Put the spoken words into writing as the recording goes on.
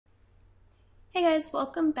Hey guys,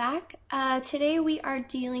 welcome back. Today we are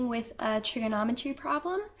dealing with a trigonometry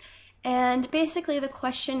problem, and basically the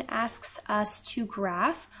question asks us to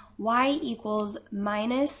graph y equals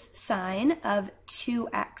minus sine of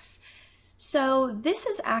 2x. So this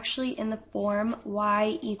is actually in the form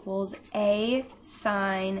y equals a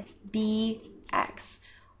sine bx,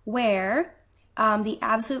 where the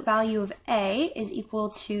absolute value of a is equal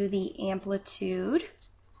to the amplitude,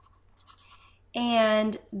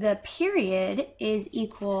 and the period is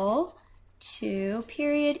equal to,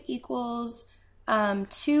 period equals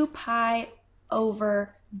 2 pi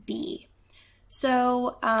over b.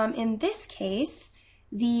 So in this case,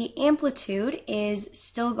 the amplitude is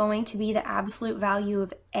still going to be the absolute value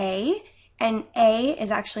of a, and a is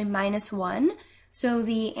actually minus 1. So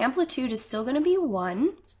the amplitude is still going to be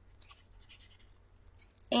 1.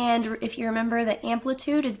 And if you remember, the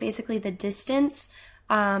amplitude is basically the distance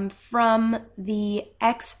from the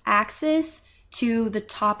x-axis to the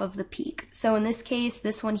top of the peak. So in this case,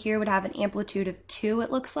 this one here would have an amplitude of 2,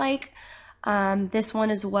 it looks like. This one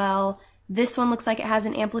as well. This one looks like it has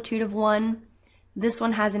an amplitude of 1. This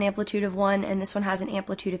one has an amplitude of 1, and this one has an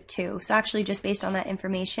amplitude of 2. So actually, just based on that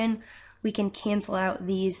information, we can cancel out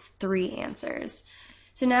these 3 answers.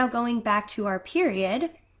 So now going back to our period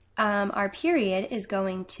is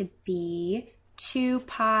going to be 2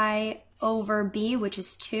 pi over b, which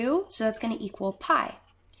is 2, so that's going to equal pi.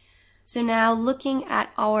 So now looking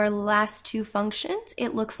at our last 2 functions,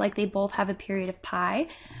 it looks like they both have a period of pi,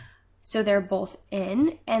 so they're both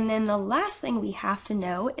in. And then the last thing we have to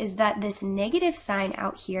know is that this negative sign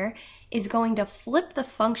out here is going to flip the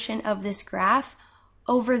function of this graph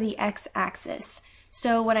over the x-axis.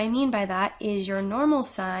 So what I mean by that is your normal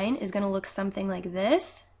sign is going to look something like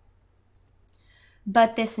this.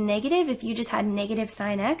 But this negative, if you just had negative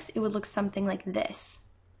sine x, it would look something like this.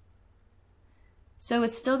 So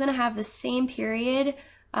it's still going to have the same period,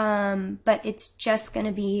 but it's just going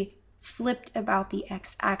to be flipped about the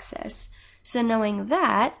x-axis. So knowing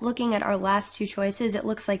that, looking at our last 2 choices, it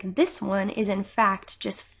looks like this one is in fact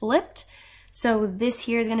just flipped. So this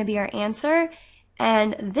here is going to be our answer.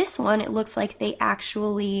 And this one, it looks like they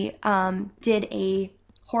actually did a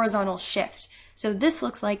horizontal shift. So this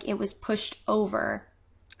looks like it was pushed over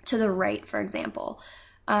to the right, for example.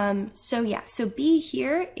 So B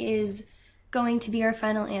here is going to be our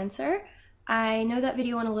final answer. I know that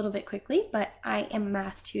video went a little bit quickly, but I am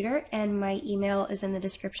Math Tutor, and my email is in the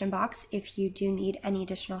description box if you do need any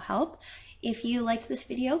additional help. If you liked this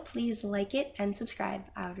video, please like it and subscribe.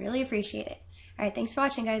 I would really appreciate it. All right, thanks for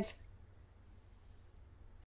watching, guys.